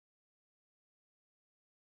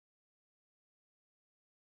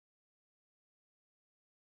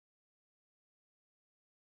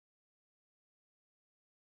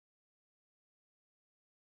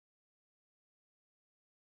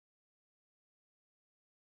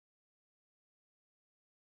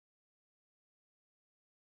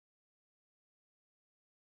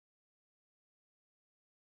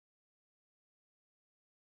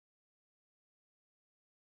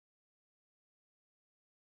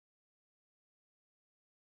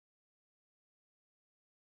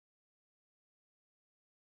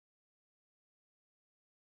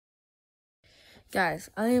Guys,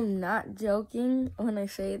 I am not joking when I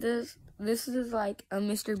say this. This is like a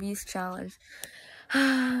Mr. Beast challenge.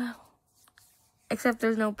 Except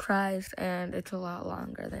there's no prize, and it's a lot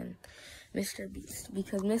longer than Mr. Beast.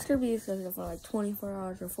 Because Mr. Beast does it for like 24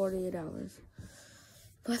 hours or 48 hours.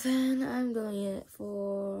 But then I'm doing it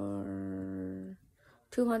for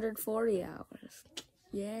 240 hours.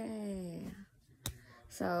 Yeah.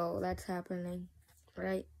 So that's happening,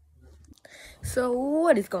 right? So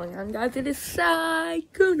what is going on, guys? It is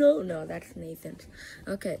Psycho. No, that's Nathan's.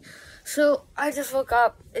 Okay, so I just woke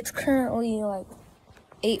up. It's currently like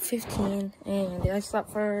 8:15, and I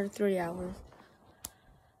slept for 3 hours.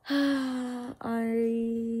 I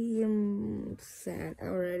am sad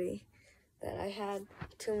already that I had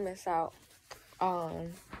to miss out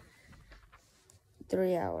on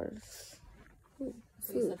 3 hours.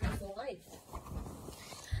 Food.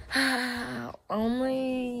 Only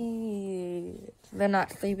the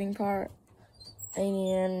not sleeping part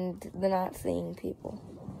and the not seeing people.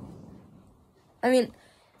 I mean,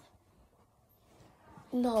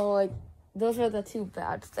 no, like, those are the two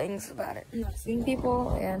bad things about it. Not seeing people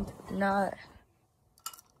and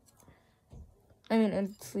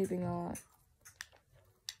and sleeping a lot.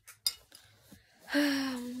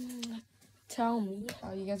 Tell me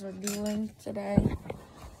how you guys are doing today.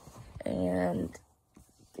 And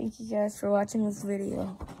thank you guys for watching this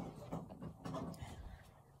video.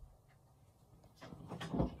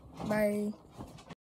 Bye.